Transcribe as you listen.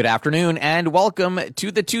Good afternoon and welcome to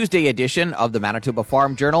the Tuesday edition of the Manitoba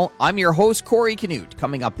Farm Journal. I'm your host, Corey Canute.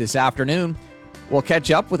 Coming up this afternoon, we'll catch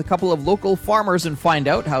up with a couple of local farmers and find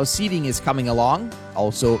out how seeding is coming along.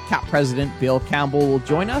 Also, CAPP President Bill Campbell will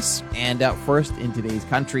join us. And first, in today's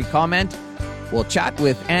country comment, we'll chat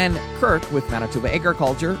with Ann Kirk with Manitoba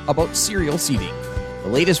Agriculture about cereal seeding. The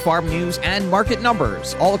latest farm news and market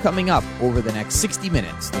numbers all coming up over the next 60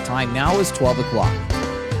 minutes. The time now is 12 o'clock.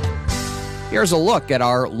 Here's a look at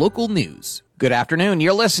our local news. Good afternoon.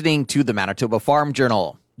 You're listening to the Manitoba Farm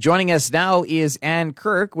Journal. Joining us now is Ann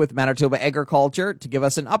Kirk with Manitoba Agriculture to give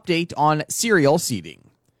us an update on cereal seeding.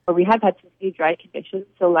 We have had some pretty dry conditions.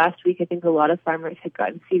 So last week, I think a lot of farmers had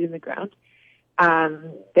gotten seed in the ground.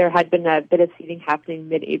 There had been a bit of seeding happening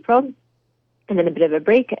mid-April and then a bit of a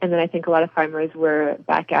break. And then I think a lot of farmers were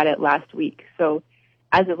back at it last week. So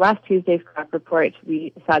as of last Tuesday's crop report,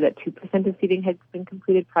 we saw that 2% of seeding had been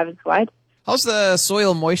completed province-wide. How's the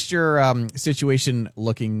soil moisture situation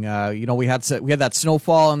looking? We had that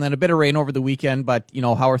snowfall and then a bit of rain over the weekend, but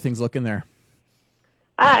how are things looking there?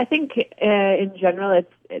 I think in general,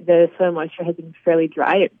 the soil moisture has been fairly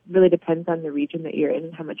dry. It really depends on the region that you're in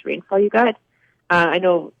and how much rainfall you got. I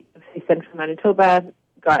know central Manitoba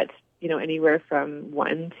got anywhere from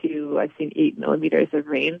 1 to I've seen 8 millimeters of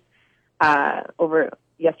rain over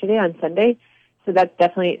yesterday on Sunday. So that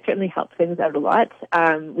certainly helped things out a lot.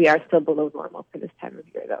 We are still below normal for this time of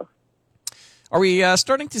year, though. Are we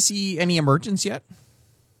starting to see any emergence yet?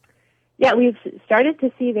 Yeah, we've started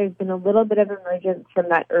to see there's been a little bit of emergence from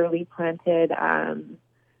that early planted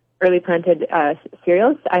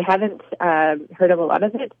cereals. I haven't heard of a lot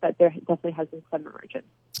of it, but there definitely has been some emergence.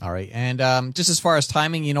 All right. And just as far as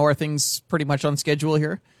timing, are things pretty much on schedule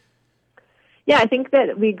here? Yeah, I think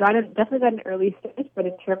that we definitely got an early stage, but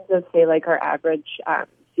in terms of, say, like our average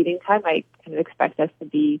seeding time, I kind of expect us to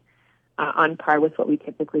be on par with what we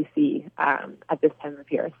typically see at this time of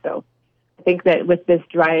year. So I think that with this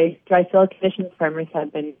dry soil conditions, farmers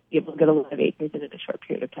have been able to get a lot of acres in a short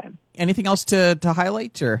period of time. Anything else to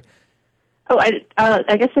highlight? Or? Oh,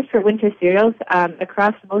 I guess just for winter cereals,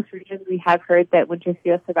 across most regions, we have heard that winter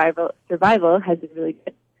cereal survival has been really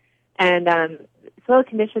good. And soil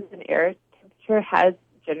conditions and air has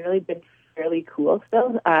generally been fairly cool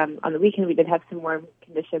still. On the weekend, we did have some warm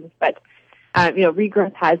conditions, but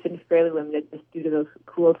regrowth has been fairly limited just due to those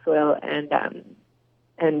cool soil and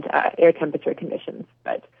air temperature conditions.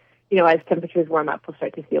 But as temperatures warm up, we'll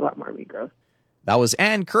start to see a lot more regrowth. That was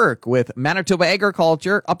Ann Kirk with Manitoba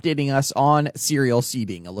Agriculture updating us on cereal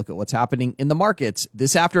seeding. A look at what's happening in the markets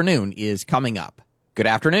this afternoon is coming up. Good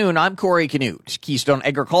afternoon, I'm Corey Canute. Keystone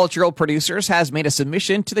Agricultural Producers has made a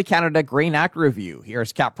submission to the Canada Grain Act Review.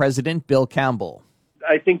 Here's CAPP President Bill Campbell.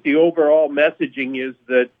 I think the overall messaging is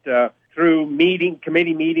that through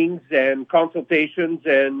committee meetings and consultations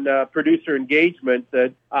and producer engagement,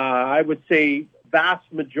 that I would say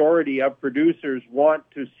vast majority of producers want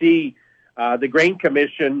to see the Grain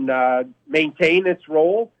Commission maintain its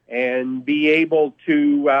role and be able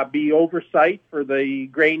to be oversight for the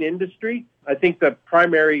grain industry. I think the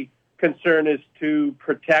primary concern is to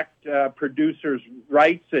protect producers'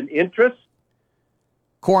 rights and interests.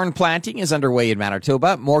 Corn planting is underway in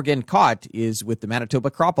Manitoba. Morgan Cott is with the Manitoba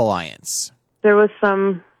Crop Alliance. There was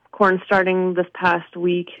some corn starting this past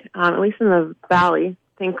week, at least in the valley.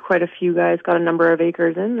 I think quite a few guys got a number of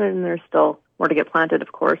acres in, and there's still more to get planted,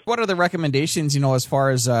 of course. What are the recommendations, as far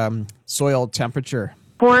as soil temperature?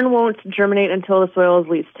 Corn won't germinate until the soil is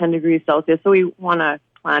at least 10 degrees Celsius, so we want to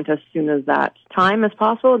plant as soon as that time as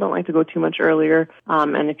possible. Don't like to go too much earlier.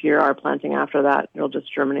 And if you are planting after that, it'll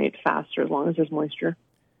just germinate faster as long as there's moisture.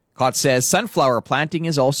 Cott says sunflower planting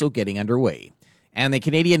is also getting underway. And the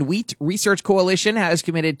Canadian Wheat Research Coalition has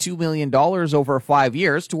committed $2 million over 5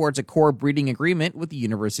 years towards a core breeding agreement with the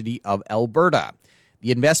University of Alberta.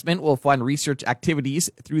 The investment will fund research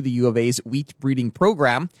activities through the U of A's wheat breeding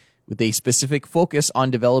program, with a specific focus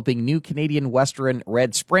on developing new Canadian Western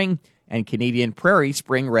Red Spring and Canadian Prairie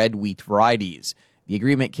Spring Red wheat varieties. The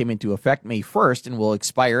agreement came into effect May 1st and will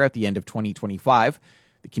expire at the end of 2025.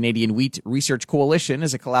 The Canadian Wheat Research Coalition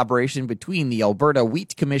is a collaboration between the Alberta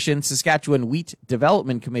Wheat Commission, Saskatchewan Wheat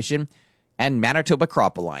Development Commission, and Manitoba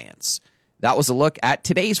Crop Alliance. That was a look at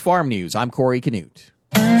today's farm news. I'm Corey Canute.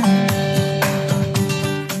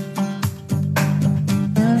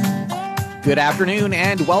 Good afternoon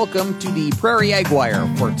and welcome to the Prairie Ag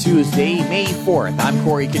Wire for Tuesday, May 4th. I'm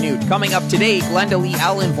Corey Canute. Coming up today, Glenda Lee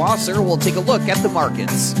Allen Vossler will take a look at the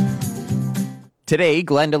markets. Today,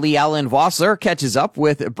 Glenda Lee Allen Vossler catches up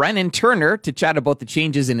with Brennan Turner to chat about the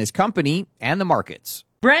changes in his company and the markets.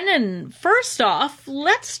 Brennan, first off,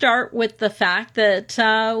 let's start with the fact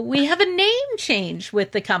that we have a name change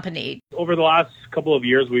with the company. Over the last couple of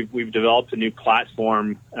years, we've developed a new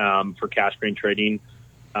platform for cash grain trading,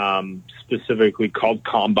 specifically called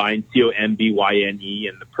Combine, COMBYNE,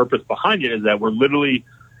 and the purpose behind it is that we're literally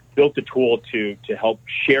built a tool to help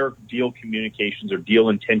share deal communications or deal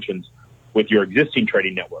intentions with your existing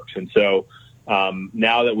trading networks. And so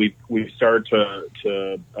now that we've started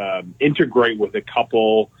to integrate with a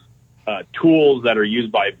couple tools that are used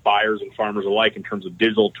by buyers and farmers alike in terms of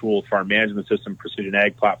digital tools, farm management system, precision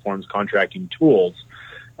ag platforms, contracting tools,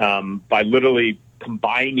 by literally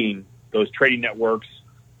combining those trading networks,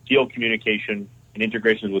 deal communication, and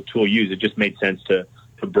integrations with tool use, it just made sense to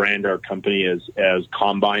brand our company as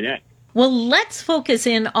Combine Ag. Well, let's focus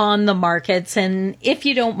in on the markets, and if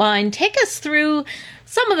you don't mind, take us through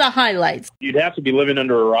some of the highlights. You'd have to be living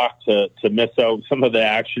under a rock to miss out some of the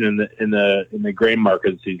action in the grain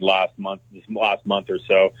markets this last month or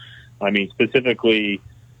so. I mean, specifically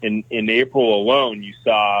in April alone, you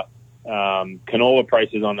saw canola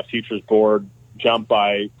prices on the futures board jump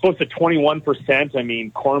by close to 21%. I mean,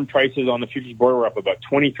 corn prices on the futures board were up about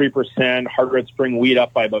 23%, hard red spring wheat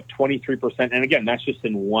up by about 23%. And again, that's just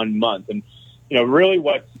in 1 month. And, really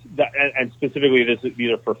and specifically this is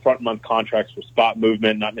either for front month contracts for spot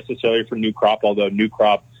movement, not necessarily for new crop, although new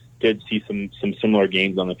crop did see some similar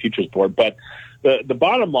gains on the futures board. But the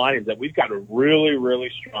bottom line is that we've got a really, really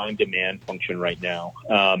strong demand function right now.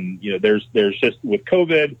 There's just with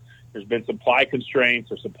COVID, there's been supply constraints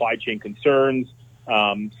or supply chain concerns,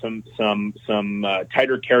 some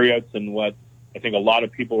tighter carryouts than what I think a lot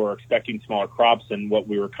of people were expecting, smaller crops than what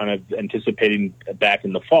we were kind of anticipating back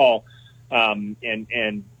in the fall.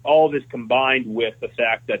 And all this combined with the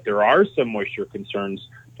fact that there are some moisture concerns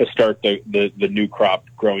to start the new crop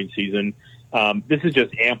growing season. This is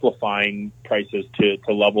just amplifying prices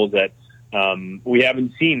to levels that we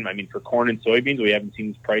haven't seen. I mean, for corn and soybeans, we haven't seen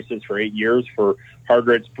these prices for 8 years. For hard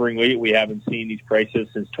red spring wheat, we haven't seen these prices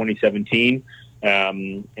since 2017.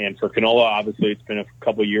 And for canola, obviously, it's been a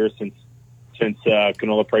couple of years since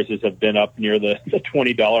canola prices have been up near the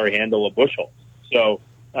 $20 handle a bushel. So,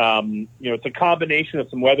 it's a combination of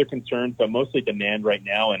some weather concerns, but mostly demand right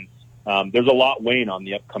now. And there's a lot weighing on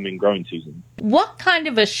the upcoming growing season. What kind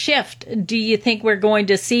of a shift do you think we're going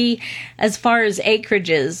to see as far as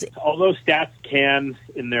acreages? Although StatsCan,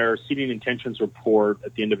 in their seeding intentions report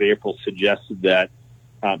at the end of April, suggested that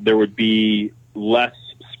there would be less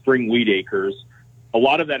spring wheat acres, a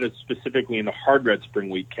lot of that is specifically in the hard red spring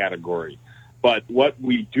wheat category. But what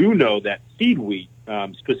we do know that feed wheat,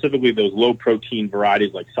 specifically those low protein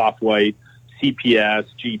varieties like soft white, CPS,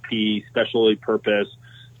 GP, specialty purpose,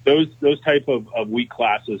 those type of wheat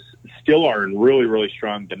classes still are in really, really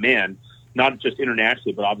strong demand, not just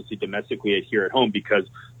internationally, but obviously domestically here at home, because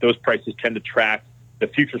those prices tend to track the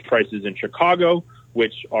futures prices in Chicago,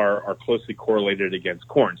 which are closely correlated against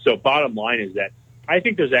corn. So bottom line is that I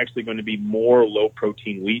think there's actually going to be more low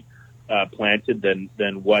protein wheat planted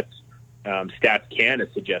than what StatsCan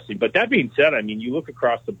is suggesting. But that being said, I mean, you look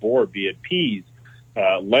across the board, be it peas,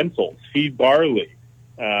 lentils, feed barley,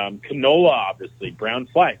 canola, obviously, brown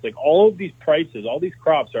flax, like all of these prices, all these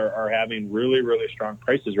crops are having really, really strong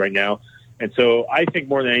prices right now. And so I think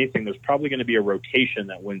more than anything, there's probably going to be a rotation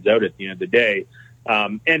that wins out at the end of the day.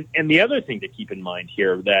 And the other thing to keep in mind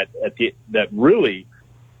here that really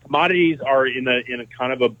commodities are in a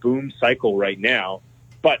kind of a boom cycle right now,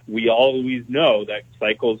 but we always know that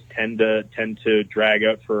cycles tend to drag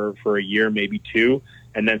out for a year, maybe two,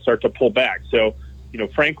 and then start to pull back. So,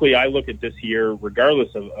 frankly, I look at this year,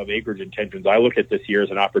 regardless of acreage intentions, I look at this year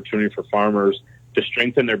as an opportunity for farmers to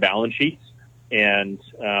strengthen their balance sheets, and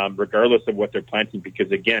regardless of what they're planting,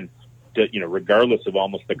 because again, regardless of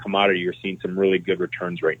almost the commodity, you're seeing some really good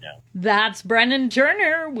returns right now. That's Brennan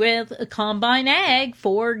Turner with Combine Ag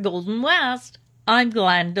for Golden West. I'm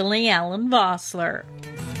Glendalee Allen Vossler.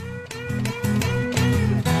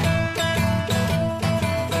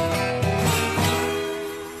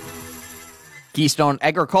 Keystone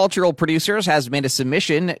Agricultural Producers has made a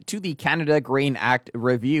submission to the Canada Grain Act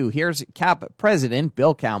review. Here's CAP President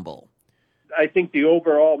Bill Campbell. I think the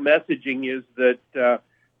overall messaging is that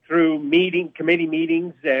through committee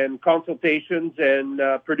meetings and consultations and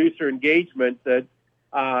producer engagement, that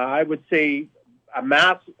I would say a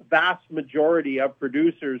vast majority of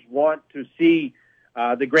producers want to see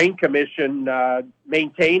the Grain Commission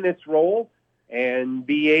maintain its role and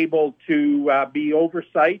be able to be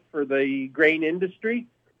oversight for the grain industry.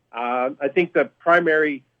 I think the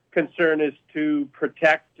primary concern is to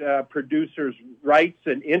protect producers' rights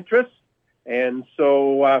and interests. And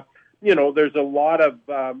so, there's a lot of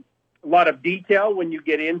lot of detail when you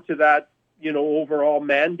get into that, overall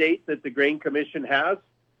mandate that the Grain Commission has.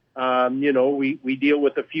 We deal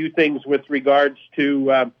with a few things with regards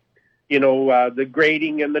to, the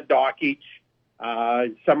grading and the dockage,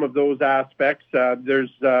 some of those aspects.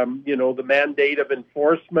 There's, the mandate of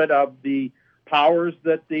enforcement of the powers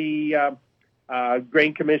that the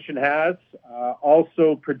Grain Commission has.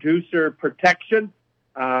 Also, producer protection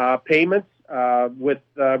payments with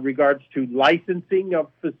regards to licensing of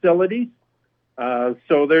facilities.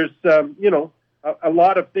 So there's, a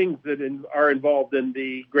lot of things that are involved in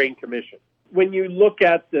the Grain Commission. When you look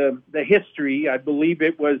at the history, I believe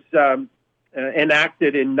it was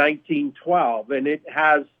enacted in 1912, and it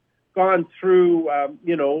has gone through,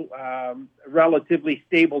 relatively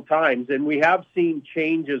stable times, and we have seen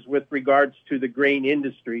changes with regards to the grain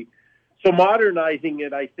industry. So modernizing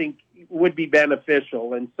it, I think, would be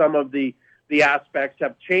beneficial, and some of the aspects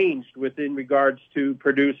have changed within regards to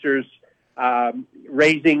producers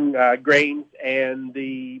raising grains, and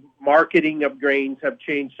the marketing of grains have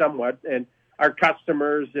changed somewhat, and our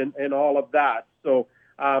customers and all of that. So,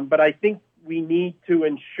 but I think we need to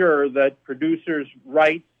ensure that producers'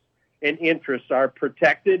 rights and interests are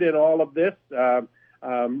protected in all of this.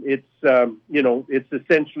 It's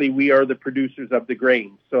essentially we are the producers of the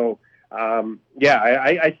grain. So,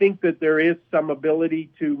 I think that there is some ability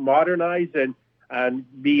to modernize and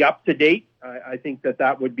be up to date. I think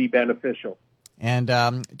that would be beneficial. And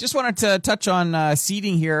just wanted to touch on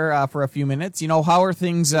seeding here for a few minutes. How are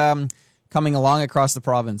things coming along across the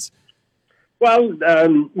province? Well,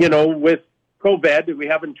 with COVID, we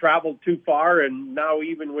haven't traveled too far, and now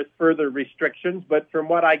even with further restrictions. But from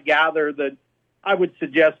what I gather, that I would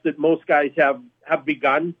suggest that most guys have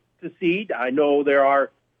begun to seed. I know there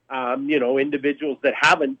are, individuals that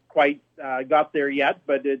haven't quite got there yet,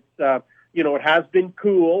 but it's, it has been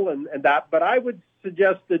cool and that. But I would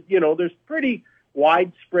suggest that, there's pretty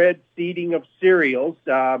widespread seeding of cereals.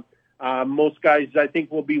 Most guys, I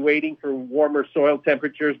think, will be waiting for warmer soil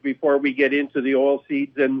temperatures before we get into the oil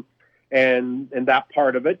seeds and that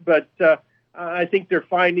part of it. But I think they're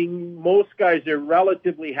finding most guys are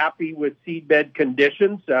relatively happy with seedbed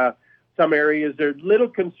conditions. Some areas are a little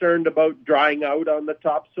concerned about drying out on the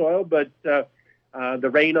topsoil, but the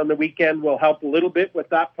rain on the weekend will help a little bit with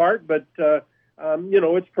that part. But,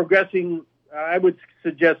 it's progressing, I would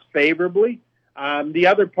suggest, favorably. The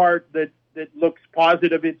other part that looks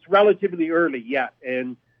positive, it's relatively early yet.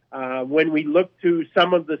 And when we look to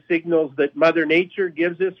some of the signals that Mother Nature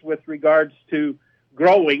gives us with regards to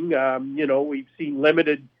growing, we've seen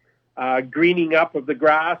limited greening up of the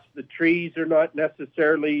grass. The trees are not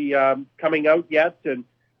necessarily coming out yet. And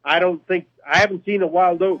I haven't seen a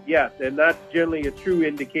wild oat yet. And that's generally a true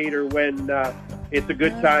indicator when it's a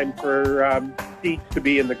good time for seeds to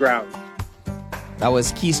be in the ground. That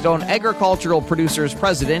was Keystone Agricultural Producers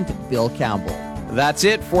President Bill Campbell. That's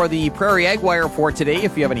it for the Prairie Ag Wire for today.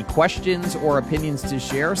 If you have any questions or opinions to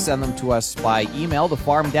share, send them to us by email,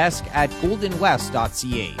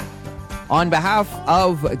 thefarmdesk@goldenwest.ca. On behalf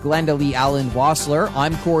of Glenda Lee Allen Vossler,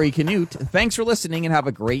 I'm Corey Canute. Thanks for listening and have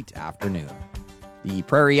a great afternoon. The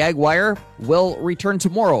Prairie Ag Wire will return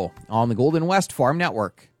tomorrow on the Golden West Farm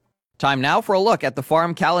Network. Time now for a look at the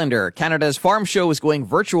farm calendar. Canada's Farm Show is going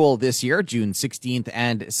virtual this year, June 16th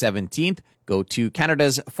and 17th. Go to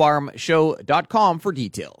canadasfarmshow.com for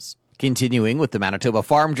details. Continuing with the Manitoba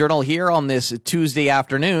Farm Journal here on this Tuesday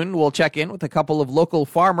afternoon, we'll check in with a couple of local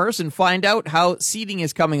farmers and find out how seeding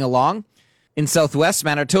is coming along. In Southwest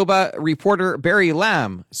Manitoba, reporter Barry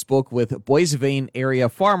Lamb spoke with Boissevain area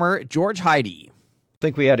farmer George Heide. I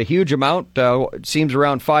think we had a huge amount. It seems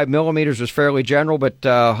around 5 millimeters was fairly general, but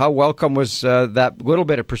how welcome was that little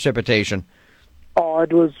bit of precipitation? Oh,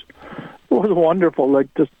 it was wonderful.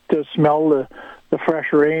 Like to smell the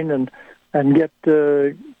fresh rain and get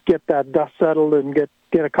that dust settled and get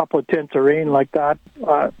a couple of tenths of rain like that.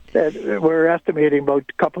 We're estimating about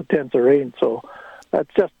a couple of tenths of rain, so that's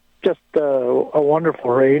just a wonderful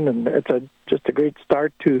rain, and it's just a great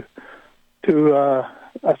start to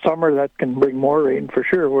a summer that can bring more rain for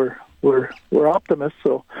sure. We're optimists,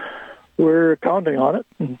 so we're counting on it,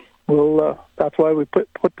 and that's why we put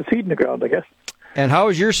the seed in the ground, I guess. And how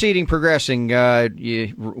is your seeding progressing?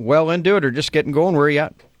 You well into it, or just getting going? Where are you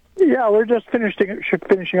at? Yeah, we're just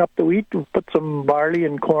finishing up the wheat. We've put some barley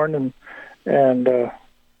and corn and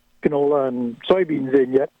canola and soybeans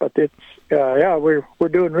in yet, but it's we're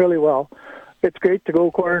doing really well. It's great to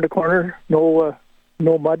go corner to corner. No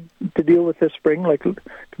mud to deal with this spring, like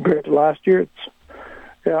compared to last year.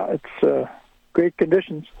 It's great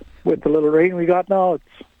conditions with the little rain we got now. It's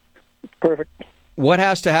perfect. What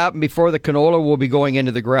has to happen before the canola will be going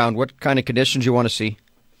into the ground? What kind of conditions you want to see?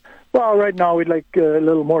 Well, right now we'd like a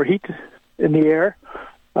little more heat in the air.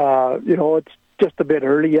 It's just a bit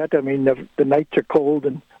early yet. I mean, the nights are cold,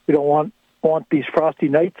 and we don't want these frosty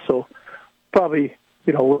nights. So probably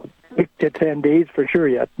 8 to 10 days for sure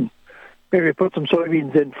yet. And maybe put some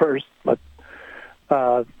soybeans in first, but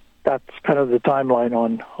that's kind of the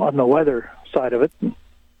timeline on the weather side of it. And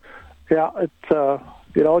yeah,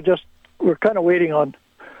 it's just we're kind of waiting on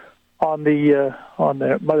the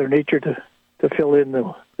Mother Nature to fill in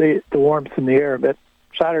the warmth in the air a bit.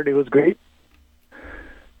 Saturday was great.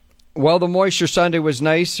 Well, the moisture Sunday was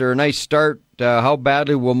nice, or a nice start. How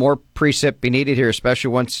badly will more precip be needed here,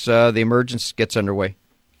 especially once the emergence gets underway?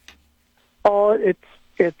 Oh,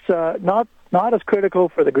 it's not as critical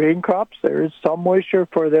for the grain crops. There is some moisture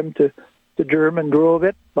for them to germ and grow a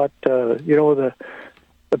bit, but the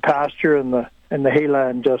pasture and the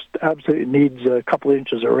hayland just absolutely needs a couple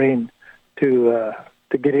inches of rain to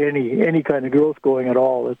get any kind of growth going at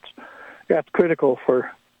all. That's critical for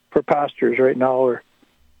pastures right now, or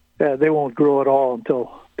they won't grow at all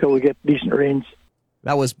until we get decent rains.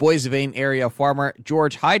 That was Boissevain area farmer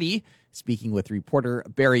George Heide speaking with reporter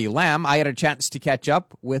Barry Lamb. I had a chance to catch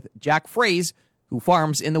up with Jack Fraze, who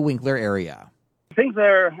farms in the Winkler area. Things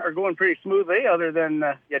are going pretty smoothly, other than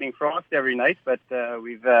getting frost every night. But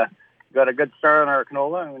we've got a good start on our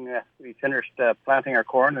canola, and we finished planting our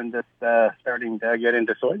corn and just starting to get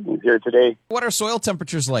into soybeans here today. What are soil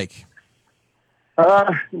temperatures like?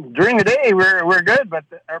 During the day, we're good, but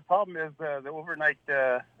our problem is the overnight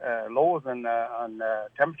lows and on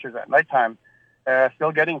temperatures at nighttime.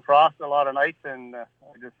 Still getting frost a lot of nights, and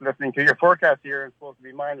just listening to your forecast here, it's supposed to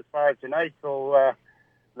be -5 tonight. So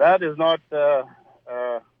that is not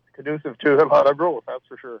conducive to a lot of growth, that's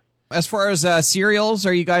for sure. As far as cereals,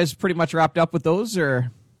 are you guys pretty much wrapped up with those,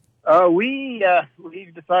 or? We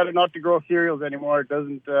decided not to grow cereals anymore. It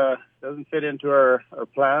doesn't fit into our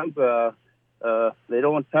plans. They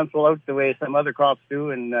don't pencil out the way some other crops do,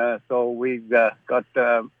 and so we've got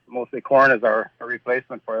mostly corn as our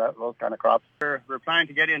replacement for those kind of crops. We're planning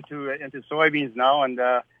to get into soybeans now, and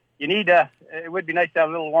it would be nice to have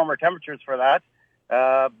a little warmer temperatures for that.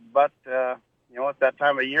 But it's that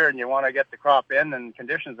time of year, and you want to get the crop in, and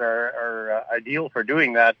conditions are ideal for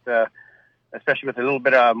doing that, especially with a little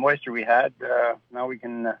bit of moisture we had. Now we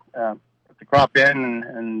can put the crop in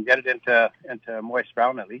and get it into moist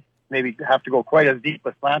ground at least. Maybe have to go quite as deep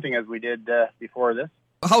with planting as we did before this.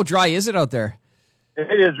 How dry is it out there?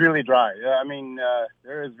 It is really dry. I mean,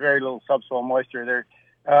 there is very little subsoil moisture there.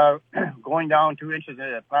 Going down 2 inches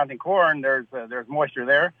planting corn, there's moisture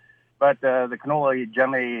there, but the canola you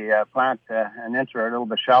generally plant an inch or a little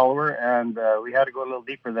bit shallower, and we had to go a little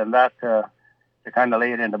deeper than that to kind of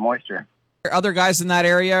lay it into moisture. Are other guys in that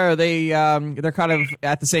area, are they they're kind of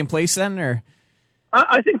at the same place then, or?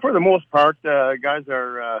 I think for the most part, guys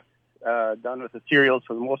are done with the cereals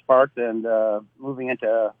for the most part, and moving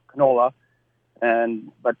into canola.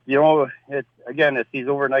 But it's these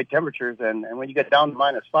overnight temperatures, and when you get down to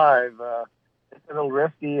 -5, it's a little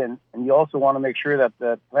risky, and you also want to make sure that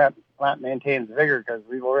the plant maintains vigor, because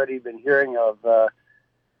we've already been hearing of a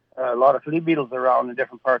lot of flea beetles around in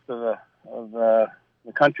different parts of the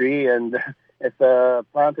country, and if the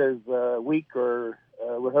plant is weak or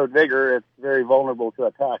without vigor, it's very vulnerable to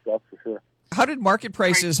attack, that's for sure. How did market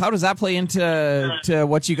prices, how does that play into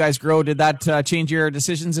what you guys grow? Did that change your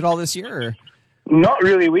decisions at all this year? Or? Not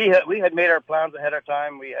really. We had made our plans ahead of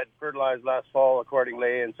time. We had fertilized last fall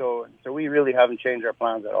accordingly, and so we really haven't changed our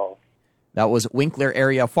plans at all. That was Winkler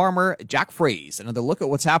area farmer Jack Fraze. Another look at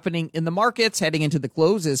what's happening in the markets heading into the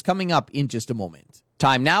close is coming up in just a moment.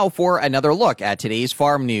 Time now for another look at today's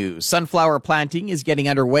farm news. Sunflower planting is getting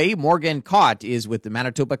underway. Morgan Cott is with the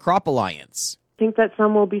Manitoba Crop Alliance. I think that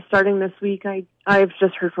some will be starting this week. I've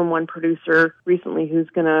just heard from one producer recently who's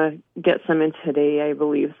going to get some in today, I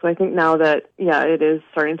believe. So I think now that, it is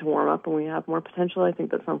starting to warm up and we have more potential, I think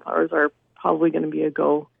that sunflowers are probably going to be a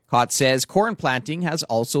go. Cott says corn planting has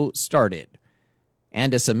also started.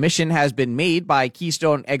 And a submission has been made by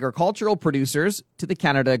Keystone Agricultural Producers to the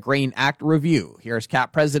Canada Grain Act review. Here's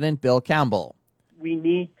CAP President Bill Campbell. We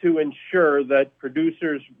need to ensure that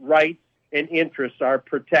producers' rights and interests are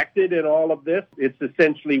protected in all of this. It's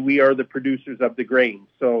essentially we are the producers of the grain.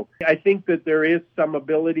 So I think that there is some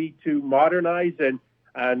ability to modernize and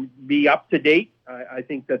be up to date. I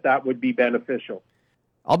think that would be beneficial.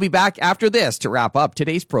 I'll be back after this to wrap up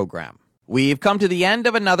today's program. We've come to the end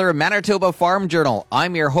of another Manitoba Farm Journal.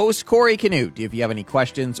 I'm your host, Corey Canute. If you have any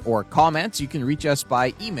questions or comments, you can reach us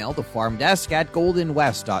by email to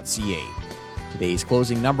farmdesk@goldenwest.ca. Today's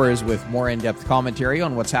closing numbers with more in-depth commentary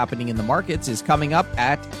on what's happening in the markets is coming up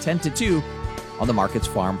at 10 to 2 on the Markets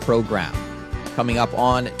Farm program. Coming up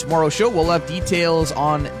on tomorrow's show, we'll have details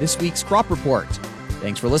on this week's crop report.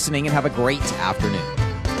 Thanks for listening and have a great afternoon.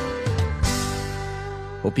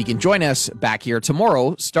 Hope you can join us back here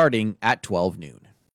tomorrow starting at 12 noon.